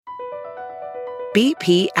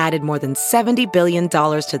BP added more than $70 billion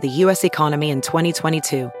to the U.S. economy in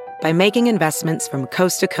 2022 by making investments from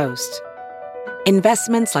coast to coast.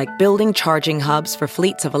 Investments like building charging hubs for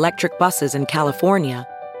fleets of electric buses in California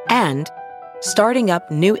and starting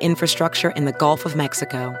up new infrastructure in the Gulf of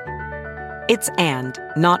Mexico. It's and,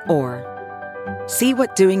 not or. See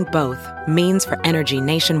what doing both means for energy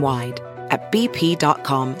nationwide at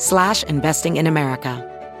bp.com/investing in America.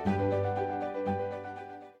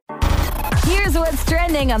 Here's what's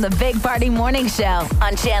trending on the Big Party Morning Show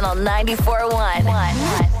on Channel 94.1.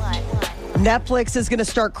 Netflix is going to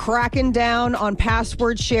start cracking down on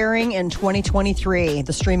password sharing in 2023.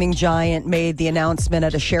 The streaming giant made the announcement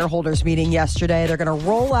at a shareholders meeting yesterday. They're going to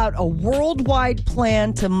roll out a worldwide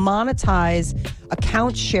plan to monetize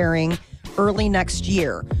account sharing early next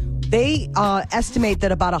year. They estimate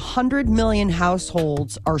that about 100 million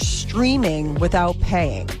households are streaming without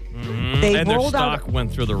paying. They and their stock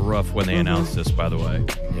went through the roof when they announced this, by the way.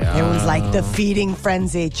 Yeah. It was like the feeding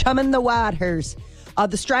frenzy, chumming the waters.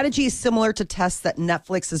 The strategy is similar to tests that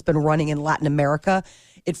Netflix has been running in Latin America.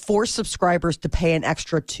 It forced subscribers to pay an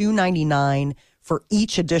extra $2.99 for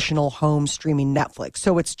each additional home streaming Netflix.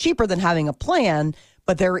 So it's cheaper than having a plan,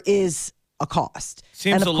 but there is a cost.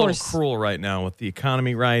 Seems a little cruel right now with the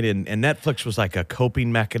economy, right? And Netflix was like a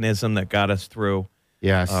coping mechanism that got us through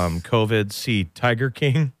COVID. See, Tiger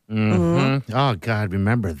King. Mm-hmm. Oh, God,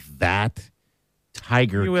 remember that?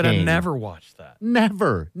 Tiger King. You would have never watched that.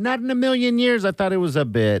 Never. Not in a million years. I thought it was a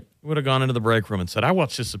bit. You would have gone into the break room and said, I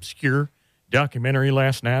watched this obscure documentary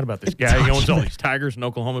last night about this guy who owns all these tigers in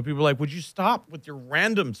Oklahoma. People are like, would you stop with your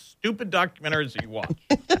random, stupid documentaries that you watch?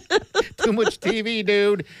 Too much TV,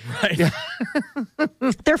 dude. Right. Yeah.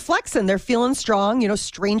 They're flexing. They're feeling strong. You know,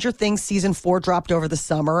 Stranger Things season 4 dropped over the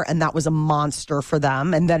summer, and that was a monster for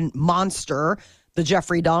them. And then Monster, the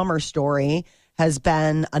Jeffrey Dahmer story, has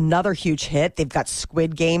been another huge hit. They've got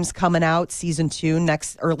Squid Games coming out, season 2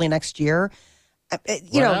 early next year.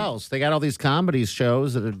 What else? They got all these comedy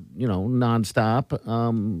shows that are, nonstop.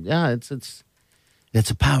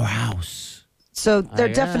 It's a powerhouse. So they're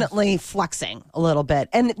definitely flexing a little bit.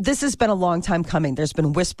 And this has been a long time coming. There's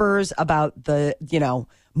been whispers about the,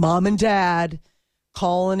 mom and dad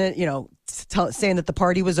calling it, saying that the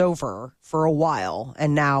party was over for a while.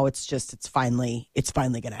 And now it's finally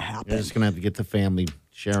going to happen. You're just going to have to get the family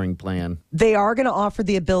sharing plan. They are going to offer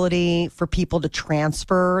the ability for people to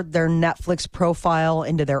transfer their Netflix profile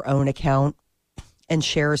into their own account and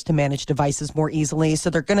shares to manage devices more easily. So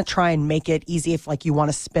they're going to try and make it easy if you want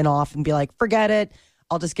to spin off and be like, forget it.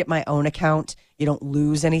 I'll just get my own account. You don't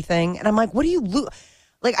lose anything. And I'm like, what do you lose?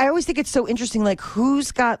 I always think it's so interesting.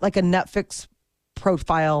 Who's got a Netflix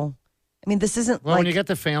profile? I mean, this isn't when you get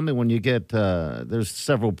the family, when you get, there's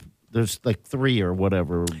 3 or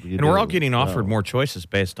whatever. And we're all getting offered more choices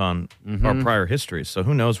based on our prior histories. So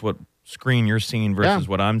who knows what screen you're seeing versus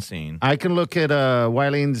what I'm seeing. I can look at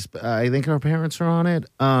Wileen's, I think her parents are on it,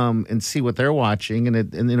 and see what they're watching. And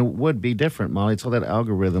it would be different, Molly. It's all that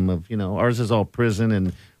algorithm of, ours is all prison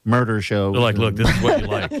and murder shows. They're like, look, this is what you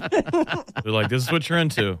like. They're like, this is what you're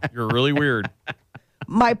into. You're really weird.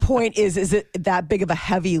 My point is it that big of a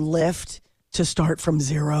heavy lift to start from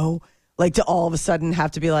zero? To all of a sudden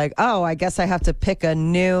have to be like, oh, I guess I have to pick a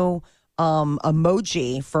new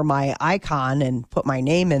emoji for my icon and put my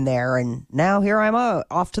name in there. And now here I'm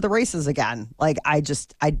off to the races again. I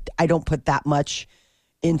don't put that much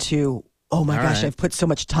into, oh my gosh, I've put so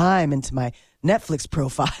much time into my Netflix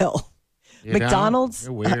profile. McDonald's.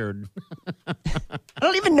 You're weird. I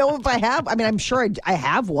don't even know if I have. I mean, I'm sure I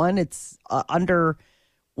have one. It's under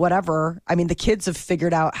whatever. I mean, the kids have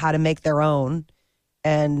figured out how to make their own.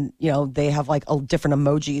 And, they have different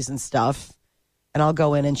emojis and stuff. And I'll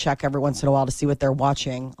go in and check every once in a while to see what they're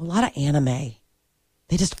watching. A lot of anime.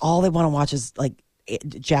 All they want to watch is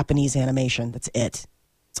Japanese animation. That's it.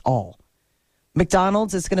 It's all.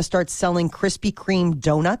 McDonald's is going to start selling Krispy Kreme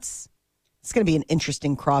donuts. It's going to be an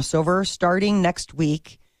interesting crossover. Starting next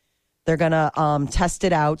week, they're going to test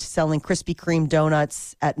it out, selling Krispy Kreme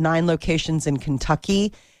donuts at 9 locations in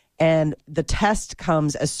Kentucky. And the test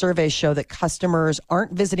comes as surveys show that customers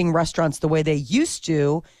aren't visiting restaurants the way they used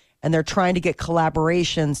to, and they're trying to get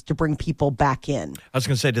collaborations to bring people back in. I was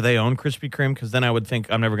going to say, do they own Krispy Kreme? Because then I would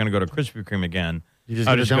think I'm never going to go to Krispy Kreme again.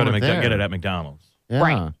 I'll just go to get it at McDonald's. Yeah.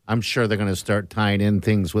 Right. I'm sure they're going to start tying in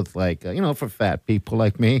things with for fat people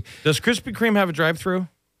like me. Does Krispy Kreme have a drive-thru?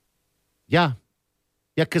 Yeah.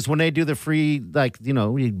 Yeah, because when they do the free,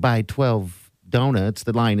 you buy 12 donuts,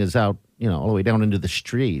 the line is out, all the way down into the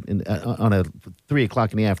street and on a 3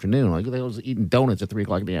 o'clock in the afternoon. They was eating donuts at 3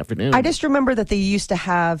 o'clock in the afternoon. I just remember that they used to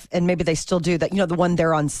have, and maybe they still do, that, the one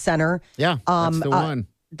there on Center. Yeah, that's the one.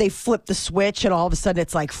 they flip the switch and all of a sudden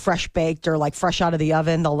it's like fresh baked or like fresh out of the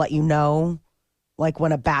oven. They'll let you know, like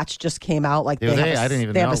when a batch just came out. Like I didn't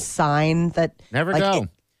even they have know. a sign that Never like, go.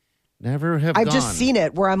 Never have I've gone. just seen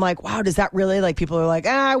it where I'm like, wow, does that really, like, people are like,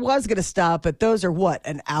 I was going to stop, but those are what,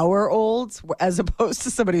 an hour old, as opposed to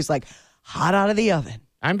somebody who's like hot out of the oven.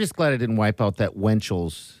 I'm just glad I didn't wipe out that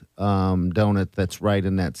Wenchels donut that's right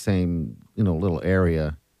in that same, little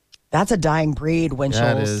area. That's a dying breed, Winchell's.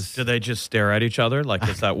 That is. Do they just stare at each other like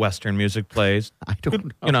as that Western music plays? I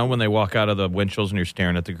don't know. When they walk out of the Winchell's and you're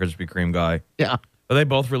staring at the Krispy Kreme guy. Yeah. Are they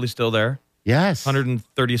both really still there? Yes.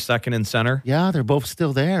 132nd in center? Yeah, they're both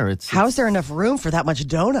still there. How's there enough room for that much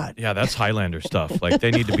donut? Yeah, that's Highlander stuff. Like, they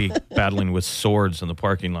need to be battling with swords in the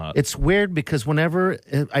parking lot. It's weird because whenever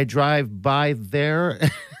I drive by there,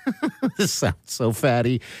 this sounds so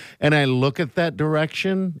fatty, and I look at that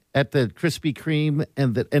direction at the Krispy Kreme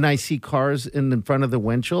and I see cars in front of the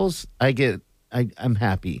Winchell's, I'm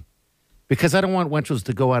happy because I don't want Winchell's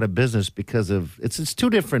to go out of business because of it's two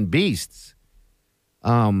different beasts.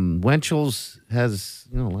 Winchell's has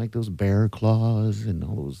like those bear claws and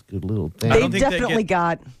all those good little things. I They don't think definitely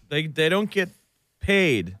got. They don't get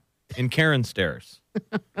paid in Karen stares.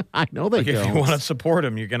 I know they Like, if you don't. want to support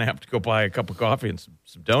them, you're going to have to go buy a cup of coffee and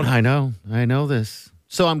some donuts. I know this.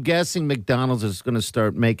 So I'm guessing McDonald's is going to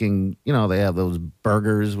start making, they have those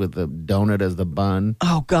burgers with the donut as the bun.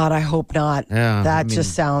 Oh, God, I hope not. Yeah, That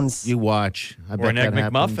just sounds. You watch. I Or bet an Egg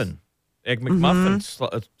that McMuffin. happens. Egg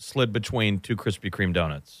McMuffin slid between two Krispy Kreme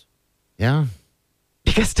donuts. Yeah.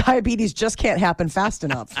 Because diabetes just can't happen fast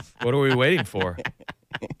enough. What are we waiting for?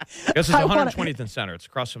 I guess it's I wanna- 120th and center. It's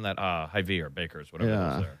across from that Hy-Vee or Baker's, whatever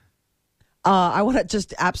Yeah. it is there. I want to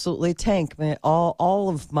just absolutely tank all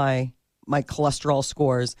of my cholesterol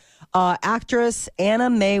scores. Actress Anna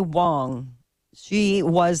May Wong. She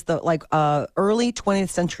was the early 20th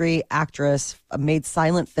century actress, made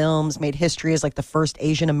silent films, made history as like the first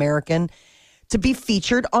Asian American to be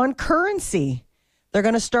featured on Currency. They're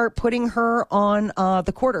going to start putting her on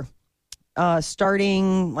the Quarter,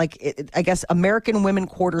 starting I guess American Women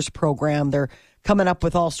Quarters program. They're coming up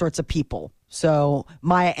with all sorts of people. So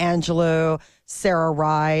Maya Angelou, Sally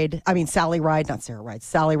Ride, Sally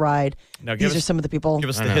Ride. Now, These are some of the people. Give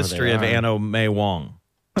us I the know who history they of are. Anna May Wong.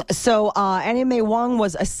 So Anna May Wong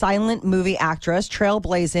was a silent movie actress,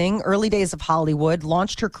 trailblazing, early days of Hollywood,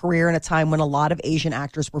 launched her career in a time when a lot of Asian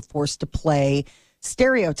actors were forced to play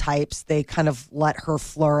stereotypes. They kind of let her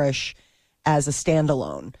flourish as a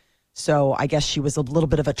standalone. So I guess she was a little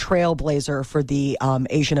bit of a trailblazer for the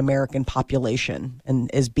Asian American population and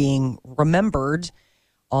is being remembered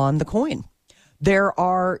on the coin. There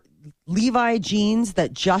are Levi jeans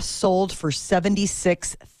that just sold for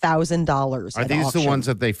 $76,000. Are these the ones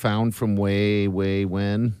that they found from way, way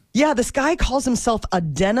when? Yeah, this guy calls himself a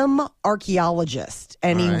denim archaeologist,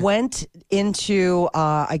 and All he right. went into,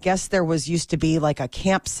 I guess there used to be like a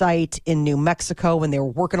campsite in New Mexico when they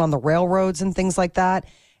were working on the railroads and things like that,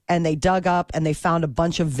 and they dug up and they found a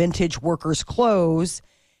bunch of vintage workers' clothes,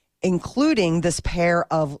 including this pair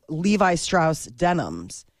of Levi Strauss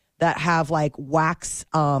denims that have like wax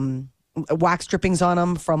drippings on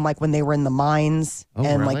them from like when they were in the mines Oh,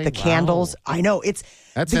 and really? like the Wow. candles. I know That's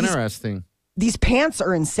these- interesting. These pants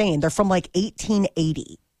are insane. They're from like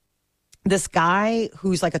 1880. This guy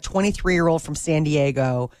who's like a 23-year-old from San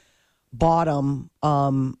Diego bought them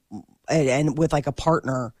and with like a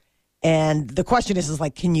partner. And the question is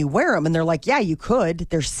like, can you wear them? And they're like, yeah, you could.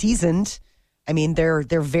 They're seasoned. I mean, they're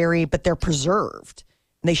but they're preserved.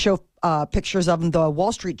 And they show pictures of them. The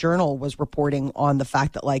Wall Street Journal was reporting on the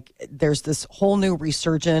fact that like there's this whole new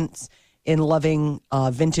resurgence in loving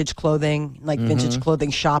vintage clothing, like vintage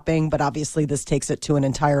clothing shopping. But obviously this takes it to an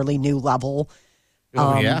entirely new level.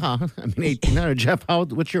 Oh, yeah. I mean, 1800. Jeff,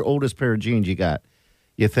 what's your oldest pair of jeans you got,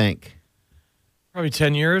 you think? Probably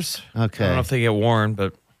 10 years. Okay. I don't know if they get worn,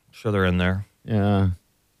 but I'm sure they're in there. Yeah.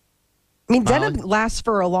 I mean, denim lasts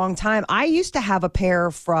for a long time. I used to have a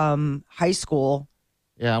pair from high school.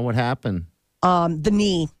 Yeah, what happened? The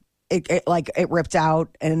knee, it ripped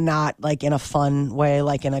out, and not like in a fun way,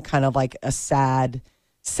 like in a kind of like a sad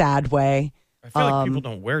way. I feel like people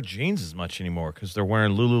don't wear jeans as much anymore because they're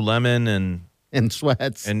wearing Lululemon And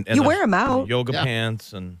sweats. and You the wear 'em out. yoga Yeah.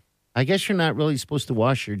 pants and I guess you're not really supposed to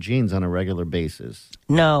wash your jeans on a regular basis,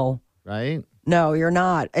 No, right? you're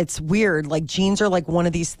not. It's weird. Like jeans are like one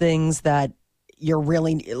of these things that you're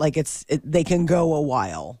really like. They can go a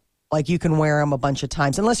while. Like you can wear them a bunch of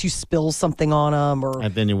times unless you spill something on them or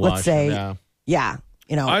And then you wash let's say, them. yeah,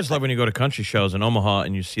 you know. I always love when you go to country shows in Omaha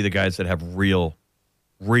and you see the guys that have real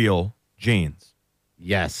jeans.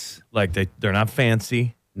 Yes. Like they're not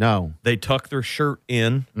fancy. No. They tuck their shirt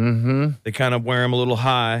in. Mm-hmm. They kind of wear them a little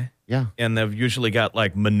high. Yeah. And they've usually got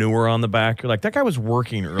like manure on the back. You're like, that guy was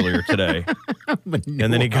working earlier today.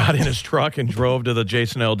 And then he got in his truck and drove to the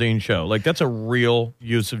Jason Aldean show. Like, that's a real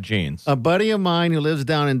use of jeans. A buddy of mine who lives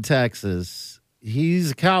down in Texas,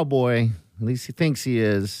 he's a cowboy. At least he thinks he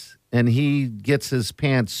is. And he gets his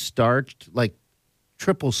pants starched, like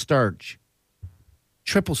triple starch.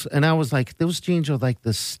 And I was like, those jeans are like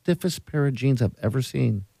the stiffest pair of jeans I've ever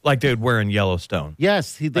seen. Like they would wear in Yellowstone.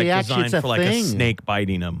 Yes, they Like actually, it's designed a for like thing. a snake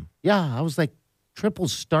biting them. Yeah, I was like, triple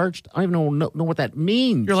starched? I don't even know what that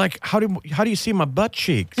means. You're like, how do you see my butt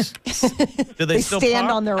cheeks? Do They still stand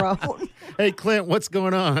pop? on their own. Hey, Clint, what's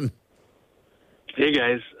going on? Hey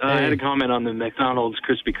guys, I had a comment on the McDonald's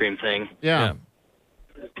Krispy Kreme thing. Yeah.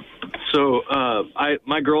 So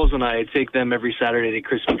my girls and I take them every Saturday to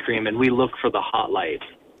Krispy Kreme, and we look for the hot light.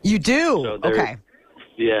 You do? So they're- Okay.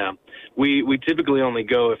 Yeah, we typically only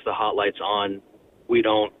go if the hot light's on. We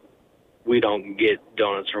don't get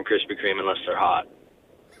donuts from Krispy Kreme unless they're hot.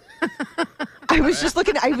 I was just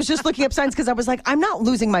looking up signs because I was like, I'm not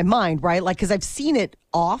losing my mind, right? Like, because I've seen it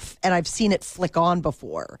off and I've seen it flick on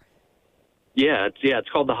before. Yeah, it's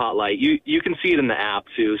called the hot light. You can see it in the app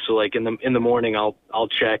too. So like in the morning, I'll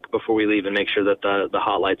check before we leave and make sure that the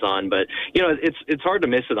hot light's on. But you know, it's hard to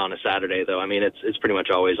miss it on a Saturday though. I mean, it's pretty much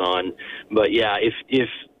always on. But yeah, if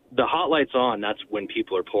the hot light's on, that's when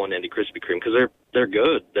people are pulling into Krispy Kreme because they're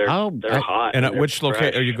good. They're hot. And at they're which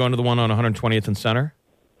location? fresh. Are you going to the one on 120th and Center?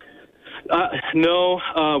 No,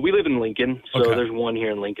 we live in Lincoln, so Okay. there's one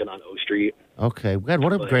here in Lincoln on O Street. Okay. God,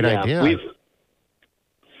 what a But, great yeah, idea.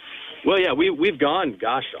 We've gone,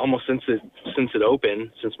 gosh, almost since it opened.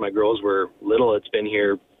 Since my girls were little, it's been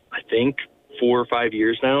here, I think, 4 or 5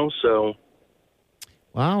 years now. So,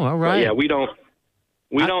 Wow, all but right. yeah, we don't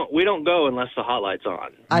go unless the hot light's on.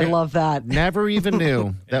 I love that. Never even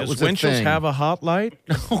knew that Does was a Winchell's thing. have a hot light?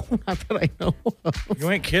 No, not that I know of. You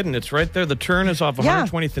ain't kidding. It's right there. The turn is off Yeah.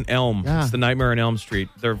 120th and Elm. Yeah. It's the Nightmare on Elm Street.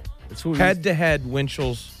 They're It's what we head to head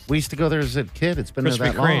Winchell's. We used to go there as a kid. It's been there Krispy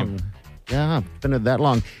that Kreme. long. Yeah, it's been there that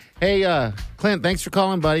long. Hey, Clint, thanks for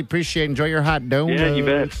calling, buddy. Appreciate it. Enjoy your hot donuts. Yeah, you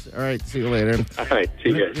bet. All right, see you later. All right, see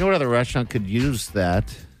you guys. You know what other restaurant could use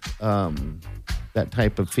that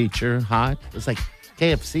type of feature? Hot? It's like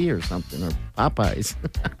KFC or something, or Popeyes.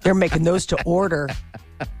 They're making those to order.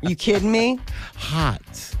 You kidding me?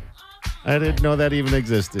 Hot. I didn't know that even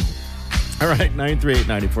existed. All right,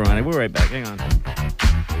 938-9400. We're right back. Hang on.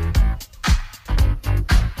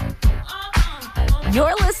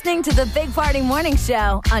 You're listening to the Big Party Morning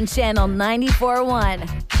Show on Channel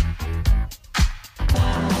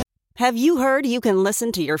 94.1. Have you heard you can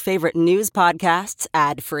listen to your favorite news podcasts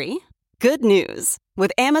ad-free? Good news.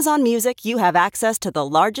 With Amazon Music, you have access to the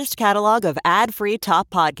largest catalog of ad-free top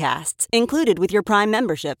podcasts included with your Prime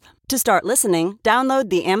membership. To start listening, download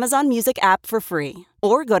the Amazon Music app for free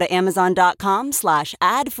or go to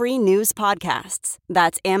amazon.com/ad-free news podcasts.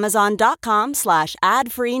 That's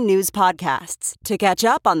amazon.com/ad-free news podcasts to catch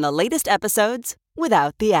up on the latest episodes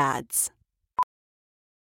without the ads.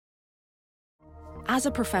 As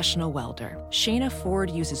a professional welder, Shayna Ford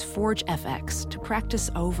uses Forge FX to practice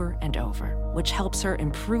over and over, which helps her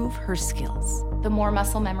improve her skills. The more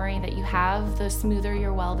muscle memory that you have, the smoother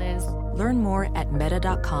your weld is. Learn more at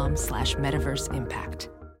meta.com/metaverse impact.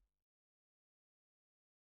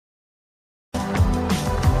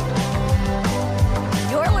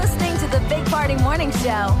 You're listening to the Big Party Morning Show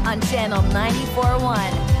on Channel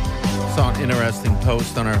 94.1. Saw an interesting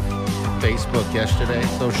post on our Facebook yesterday,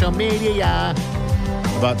 social media,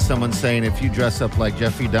 about someone saying if you dress up like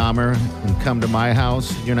Jeffrey Dahmer and come to my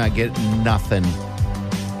house, you're not getting nothing.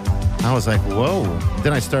 I was like, whoa.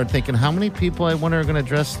 Then I started thinking, how many people I wonder are going to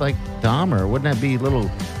dress like Dahmer? Wouldn't that be a little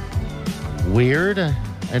weird?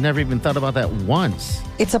 I never even thought about that once.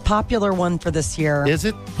 It's a popular one for this year. Is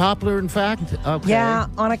it popular, in fact? Okay. Yeah,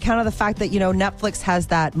 on account of the fact that, Netflix has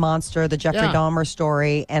that monster, the Jeffrey Yeah. Dahmer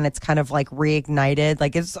story, and it's kind of like reignited.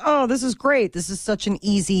 Like, this is great. This is such an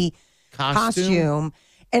easy costume.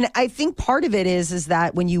 And I think part of it is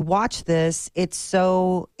that when you watch this, it's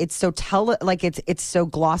so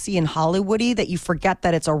glossy and Hollywoody that you forget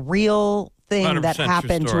that it's a real thing that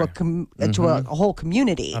 100% true happened to a whole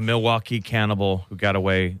community. A Milwaukee cannibal who got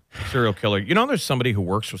away, serial killer. You know, there's somebody who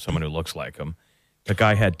works with someone who looks like him. The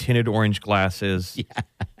guy had tinted orange glasses. Yeah.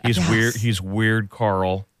 He's Yes. weird. He's weird,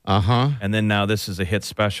 Carl. Uh-huh. And then now this is a hit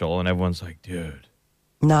special, and everyone's like, dude,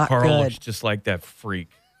 Not Carl good. looks just like that freak.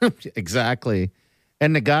 Exactly.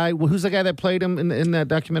 And the guy, who's the guy that played him in that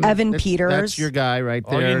documentary? Evan Peters. That's your guy right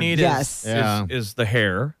there. All you need Yes. is the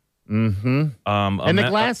hair. Mm-hmm. And the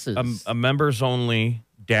glasses. A members only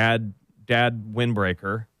dad dad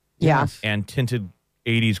windbreaker Yeah. and tinted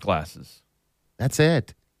 80s glasses. That's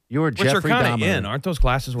it. You're Which Jeffrey are kind of Dahmer. in. Aren't those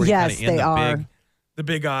glasses where Yes, you're kind they of are. in the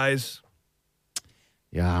big eyes?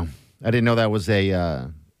 Yeah, I didn't know that was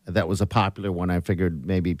a popular one. I figured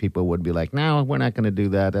maybe people would be like, "No, we're not going to do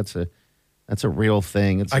that. That's a real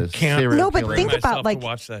thing." It's I a can't serial No, but killer." think myself about, like- to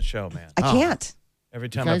watch that show, man. I can't. Every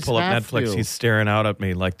time You I guys pull up have Netflix, to. he's staring out at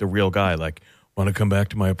me like the real guy. Like, want to come back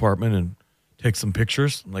to my apartment and take some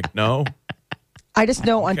pictures? I'm like, no. I just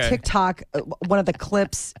know on Okay. TikTok, one of the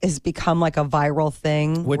clips has become like a viral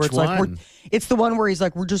thing. Which where it's like, one? it's the one where he's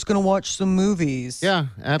like, we're just going to watch some movies. Yeah,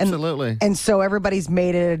 absolutely. And so everybody's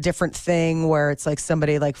made it a different thing where it's like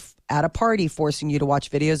somebody like at a party forcing you to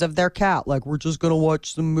watch videos of their cat. Like, we're just going to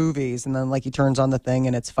watch some movies. And then like he turns on the thing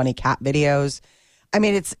and it's funny cat videos. I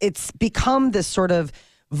mean, it's become this sort of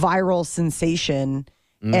viral sensation.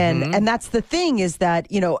 And that's the thing is that,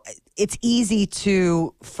 you know, it's easy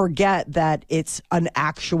to forget that it's an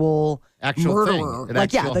actual Actual thing. murderer. It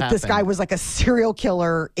Like, yeah, actually like this guy happened. was like a serial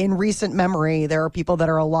killer in recent memory. There are people that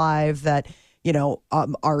are alive that, you know,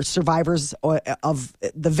 are survivors of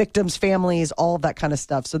the victims' families, all of that kind of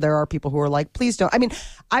stuff. So there are people who are like, please don't. I mean,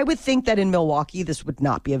 I would think that in Milwaukee, this would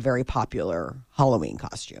not be a very popular Halloween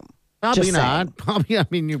costume. Probably Just not. saying. Probably. I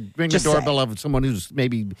mean, you ring Just the doorbell of someone who's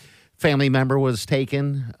maybe family member was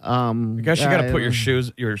taken. I guess you got to put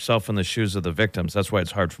yourself in the shoes of the victims. That's why it's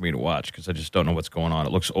hard for me to watch because I just don't know what's going on.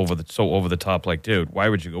 It looks so over the top. Like, dude, why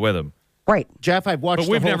would you go with him? Right. Jeff, I've watched But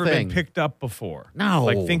we've the whole never thing. been picked up before. No.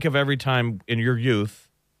 Like, think of every time in your youth,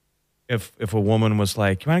 if a woman was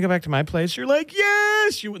like, "You want to go back to my place?" You're like,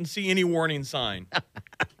 "Yes." You wouldn't see any warning sign.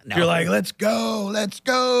 You're like, "Let's go, let's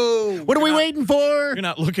go." What are we waiting for? You're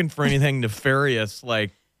not looking for anything nefarious.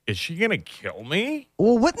 Like, is she gonna kill me?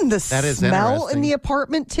 Well, wouldn't the That is smell interesting. in the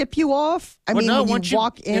apartment tip you off? I Well, mean, no, when once you you-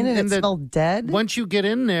 walk in and it smelled dead? Once you get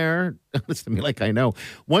in there, listen to me like I know.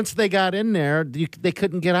 Once they got in there, they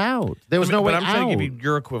couldn't get out. There was no way But I'm trying out. to give you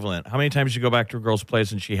your equivalent. How many times did you go back to a girl's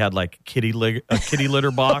place and she had like a kitty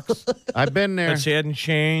litter box I've been there. that she hadn't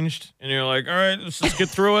changed, and you're like, "All right, let's just get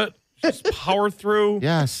through it. Just power through."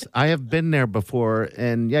 Yes, I have been there before,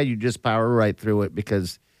 and yeah, you just power right through it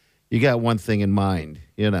because you got one thing in mind,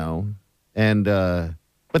 you know. And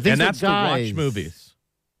but these And are that's to guys. watch movies.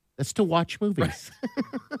 That's to watch movies.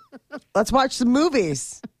 Let's watch some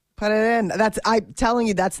movies. Put it in. I'm telling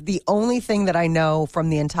you, that's the only thing that I know from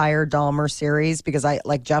the entire Dahmer series because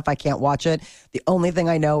like Jeff, I can't watch it. The only thing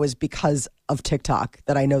I know is because of TikTok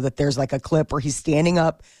that I know that there's like a clip where he's standing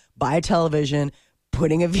up by a television,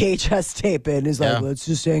 putting a VHS tape in. He's like, Yeah. let's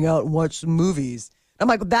just hang out and watch some movies. I'm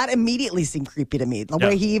like, that immediately seemed creepy to me. The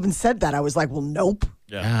way he even said that, I was like, well, nope.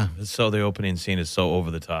 Yeah. So the opening scene is so over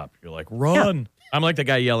the top. You're like, run. I'm like the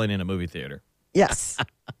guy yelling in a movie theater. Yes.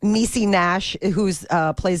 Niecy Nash, who's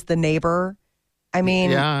plays the neighbor. I mean,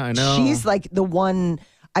 Yeah, I know. she's like the one,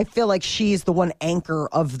 I feel like she's the one anchor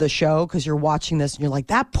of the show because you're watching this and you're like,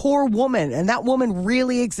 that poor woman. And that woman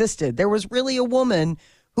really existed. There was really a woman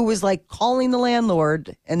who was like calling the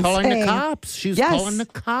landlord and calling saying, the cops. She's Yes. calling the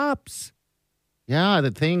cops. Yeah,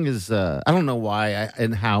 the thing is, I don't know why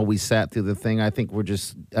and how we sat through the thing. I think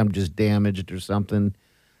I'm just damaged or something.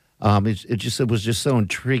 It was just so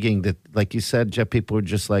intriguing that, like you said, Jeff, people were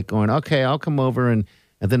just like going, okay, I'll come over. And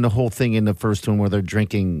then the whole thing in the first one where they're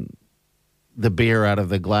drinking the beer out of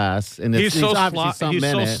the glass. And He's so obviously something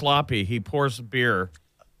in it. sloppy. He pours beer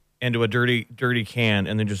into a dirty can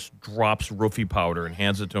and then just drops roofie powder and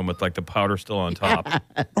hands it to him with like the powder still on top.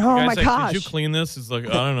 oh Guy's my like, gosh. "Did you clean this?" He's like, "I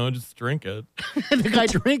don't know, just drink it." And the guy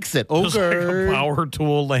drinks it. Just like Okay. a power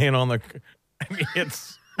tool laying on the. I mean,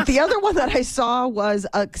 it's. The other one that I saw was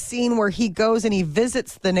a scene where he goes and he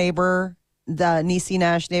visits the neighbor, the Niecy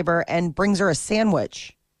Nash neighbor, and brings her a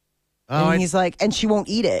sandwich. And he's like, and she won't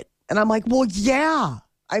eat it. And I'm like, well, yeah.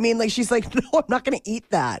 I mean, like, she's like, no, I'm not going to eat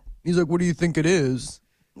that. He's like, what do you think it is?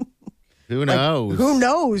 Who Like, knows? who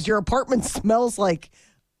knows? Your apartment smells like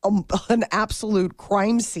an absolute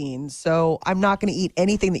crime scene. So I'm not going to eat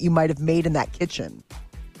anything that you might have made in that kitchen.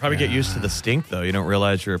 Probably get used to the stink, though. You don't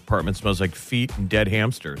realize your apartment smells like feet and dead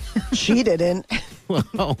hamsters. She didn't.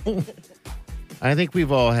 Well, I think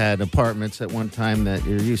we've all had apartments at one time that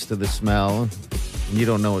you're used to the smell. And you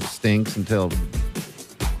don't know it stinks until.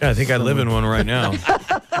 Yeah, I think I live in one right now.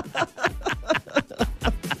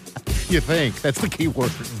 You think. That's the key word.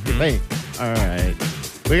 You think. All right.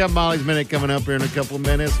 We got Molly's Minute coming up here in a couple of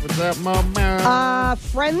minutes. What's up, Mama?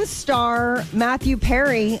 Friends star Matthew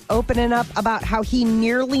Perry opening up about how he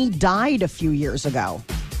nearly died a few years ago.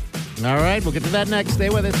 All right. We'll get to that next. Stay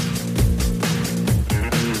with us.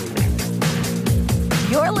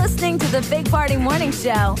 You're listening to the Big Party Morning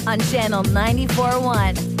Show on Channel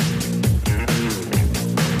 94.1.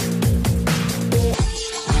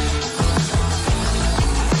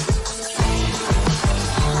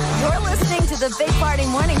 the Big Party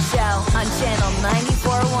Morning Show on Channel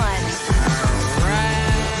 94.1.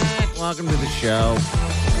 Right. Welcome to the show.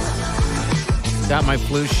 Got my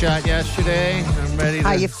flu shot yesterday. I'm ready to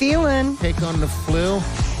How you feeling? take on the flu.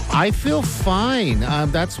 I feel fine.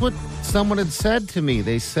 That's what someone had said to me.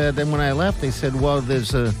 They said, and when I left, they said, well,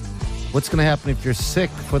 what's going to happen if you're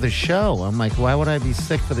sick for the show? I'm like, why would I be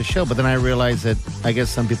sick for the show? But then I realized that I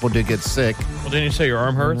guess some people do get sick. Well, didn't you say your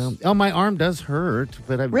arm hurts? Oh, my arm does hurt.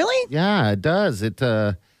 Really? Yeah, it does.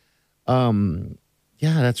 Yeah,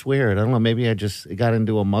 that's weird. I don't know. Maybe I just got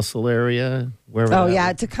into a muscle area.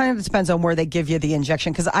 It kind of depends on where they give you the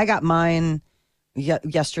injection. Because I got mine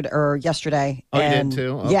yesterday. Oh, you did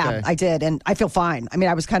too? Okay. Yeah, I did. And I feel fine. I mean,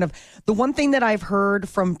 I was kind of, the one thing that I've heard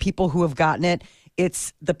from people who have gotten it,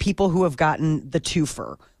 it's the people who have gotten the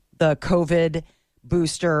twofer, the COVID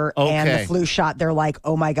booster and the flu shot. They're like,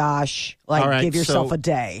 oh my gosh, give yourself a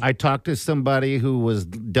day. I talked to somebody who was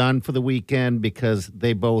done for the weekend because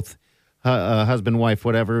they both, husband, wife,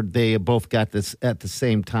 whatever, they both got this at the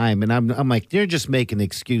same time. And I'm like, you're just making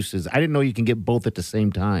excuses. I didn't know you can get both at the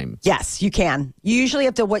same time. Yes, you can. You usually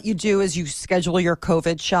have to, what you do is you schedule your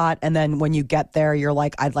COVID shot. And then when you get there, you're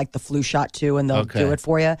like, I'd like the flu shot too. And they'll do it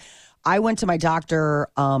for you. I went to my doctor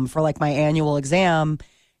for like my annual exam,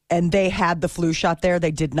 and they had the flu shot there. They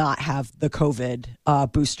did not have the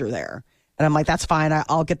COVID booster there. And I'm like, that's fine.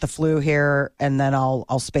 I'll get the flu here, and then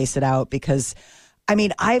I'll space it out because, I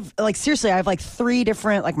mean, I've like three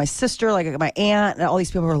different, like my sister, like my aunt, and all these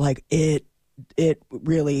people are like, it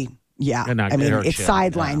really, yeah. I mean, it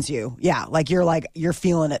sidelines you. Yeah, like you're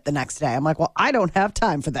feeling it the next day. I'm like, well, I don't have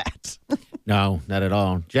time for that. No, not at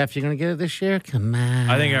all. Jeff, you going to get it this year? Come on.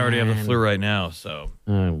 I think I already have the flu right now, so.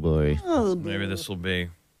 Oh, boy. Maybe this will be.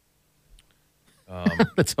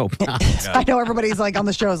 Let's hope not. I know everybody's like on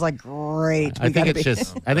the show is like, great. I think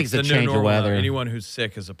it's a change of weather. Anyone who's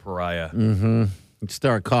sick is a pariah. Mm-hmm. You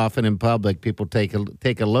start coughing in public, people take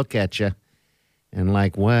a look at you and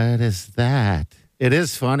like, what is that? It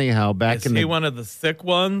is funny how Is he one of the sick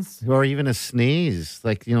ones? Or even a sneeze.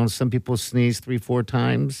 Like, some people sneeze 3-4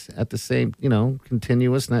 times at the same,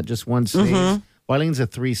 continuous, not just one sneeze. Mm-hmm. Wileen's a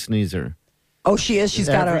 3 sneezer. Oh, she is? She's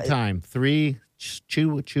got every time. 3,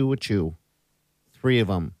 chew. 3 of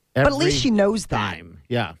them. But at least she knows that. Time.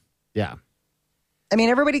 Yeah. I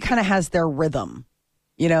mean, everybody kind of has their rhythm,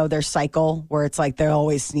 their cycle where it's like they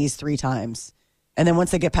always sneeze 3 times. And then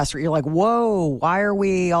once they get past it, you're like, whoa, why are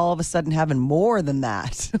we all of a sudden having more than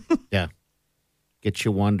that? Yeah. Get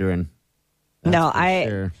you wondering. No,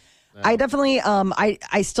 I definitely,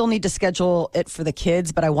 I still need to schedule it for the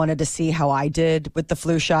kids, but I wanted to see how I did with the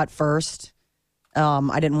flu shot first.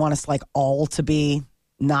 I didn't want us all to be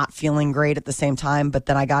not feeling great at the same time, but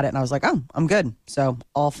then I got it and I was like, oh, I'm good. So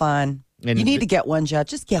all fine. And you need to get one, Jet.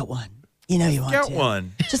 Just get one. You want to. Get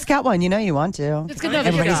one. Just get one. You want to. Just get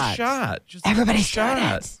another shot. Everybody's doing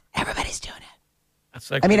it. Everybody's doing it.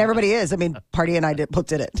 That's like everybody is. Party and I both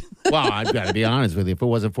did it. Well, I've got to be honest with you. If it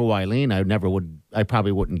wasn't for Wileen, I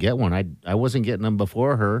probably wouldn't get one. I wasn't getting them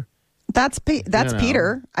before her. That's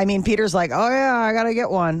Peter. Peter's like, oh yeah, I got to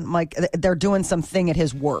get one. I'm like, they're doing something at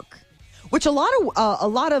his work, which a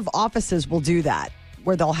lot of offices will do that,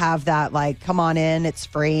 where they'll have that come on in, it's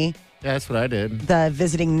free. Yeah, that's what I did. The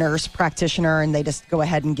visiting nurse practitioner, and they just go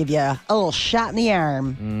ahead and give you a little shot in the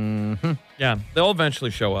arm. Mm-hmm. Yeah, they'll eventually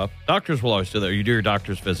show up. Doctors will always do that. You do your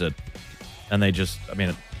doctor's visit, and they just,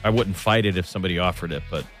 I wouldn't fight it if somebody offered it,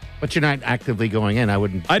 but you're not actively going in. I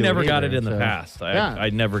never got it in the past. I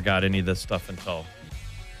never got any of this stuff until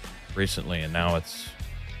recently, and now it's,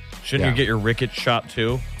 shouldn't you get your ricket shot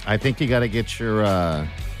too? I think you got to get your,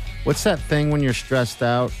 what's that thing when you're stressed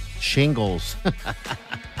out? Shingles.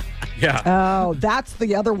 Yeah. Oh, that's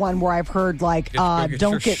the other one where I've heard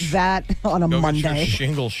don't get that on a Monday. Get your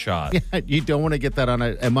shingle shot. Yeah, you don't want to get that on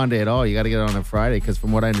a Monday at all. You got to get it on a Friday because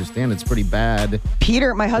from what I understand, it's pretty bad.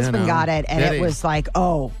 Peter, my husband, got it, and it was like,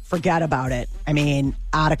 oh, forget about it.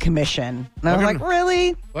 Out of commission. And I was like,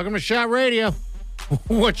 really? Welcome to Shot Radio.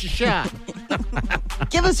 What's your shot?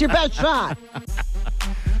 Give us your best shot.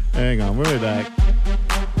 Hang on, we'll be back.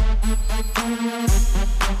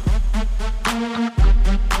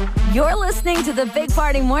 You're listening to the Big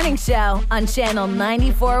Party Morning Show on Channel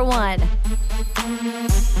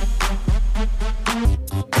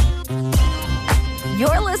 94.1.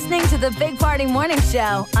 You're listening to the Big Party Morning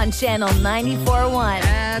Show on Channel 94.1.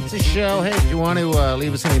 That's a show. Hey, if you want to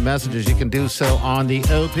leave us any messages, you can do so on the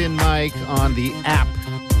open mic on the app.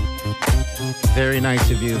 Very nice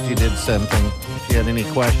of you if you did something. If you had any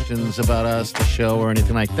questions about us, the show, or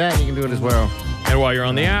anything like that, you can do it as well. And while you're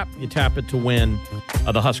on the app, you tap it to win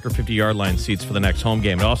the Husker 50-yard line seats for the next home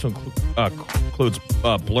game. It also includes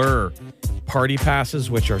Blur party passes,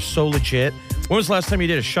 which are so legit. When was the last time you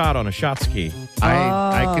did a shot on a shot ski?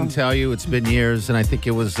 I can tell you it's been years, and I think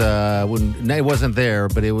it was when it wasn't there,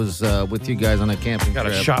 but it was with you guys on a camping Got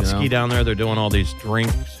trip. a shot ski down there. They're doing all these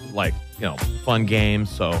drinks, like, fun games.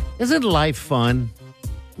 So Isn't life fun?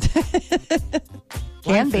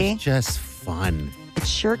 Can Life be. is just fun. It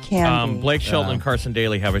sure can be. Blake Shelton and Carson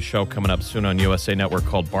Daly have a show coming up soon on USA Network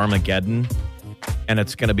called Barmageddon, and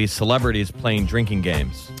it's going to be celebrities playing drinking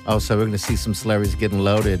games. Oh, so we're going to see some celebrities getting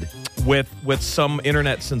loaded. With some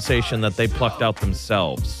internet sensation that they plucked out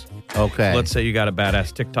themselves. Okay. Let's say you got a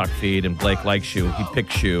badass TikTok feed and Blake likes you. He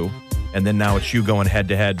picks you. And then now it's you going head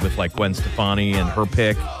to head with like Gwen Stefani and her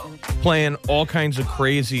pick, playing all kinds of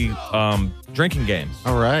crazy drinking games.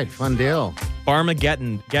 All right. Fun deal.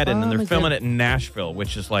 Barmageddon, and they're filming it in Nashville,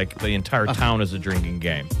 which is like the entire town is a drinking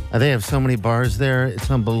game. They have so many bars there. It's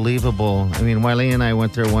unbelievable. I mean, Wiley and I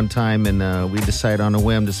went there one time, and we decided on a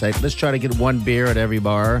whim to say, let's try to get one beer at every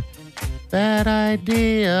bar. Bad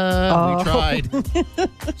idea. We tried.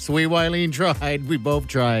 Sweet Wileen tried. We both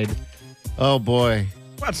tried. Oh, boy.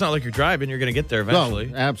 Well, it's not like you're driving. You're going to get there eventually.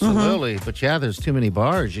 No, absolutely. But, yeah, there's too many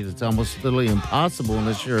bars. It's almost literally impossible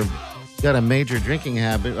unless you're got a major drinking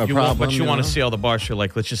habit or problem. But you want to see all the bars. You're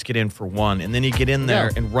like, let's just get in for one. And then you get in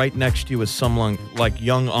there, and right next to you is someone like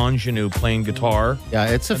young ingenue playing guitar. Yeah,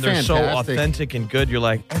 it's a and they're fantastic. so authentic and good. You're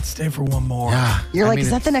like, let's stay for one more. Yeah. You're like, is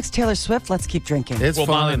it's- that the next Taylor Swift? Let's keep drinking. It's Well,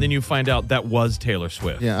 fun. Molly, and then you find out that was Taylor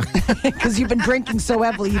Swift. Yeah. Because you've been drinking so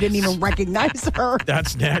heavily you didn't even recognize her.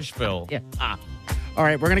 That's Nashville. Yeah. All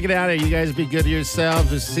right, we're going to get out of here. You guys be good to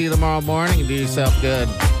yourselves. We'll see you tomorrow morning and do yourself good.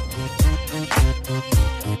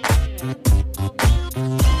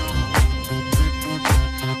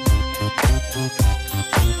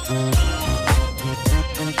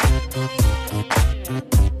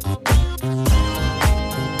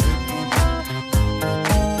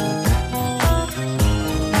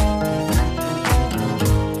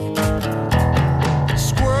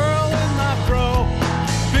 Squirrel in my fro,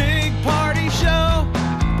 big party show.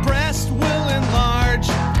 Breast will enlarge,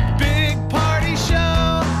 big party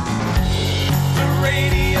show. The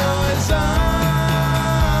radio is on.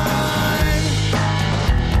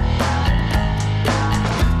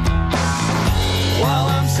 While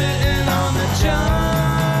I'm sitting on the john.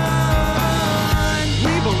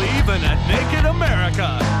 We believe in a naked America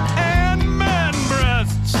and man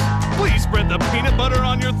breasts. Please spread the peanut butter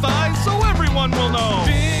on your thighs so everyone will know.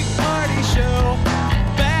 Big party show.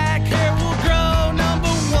 Back hair will grow. Number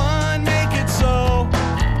one, make it so.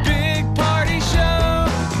 Big party show.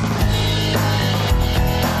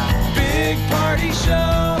 Big party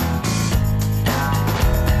show.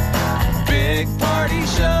 Big party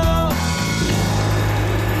show.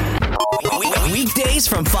 Weekdays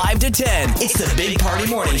from 5 to 10. It's the Big Party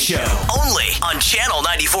Morning Show. Only on Channel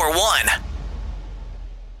 94.1.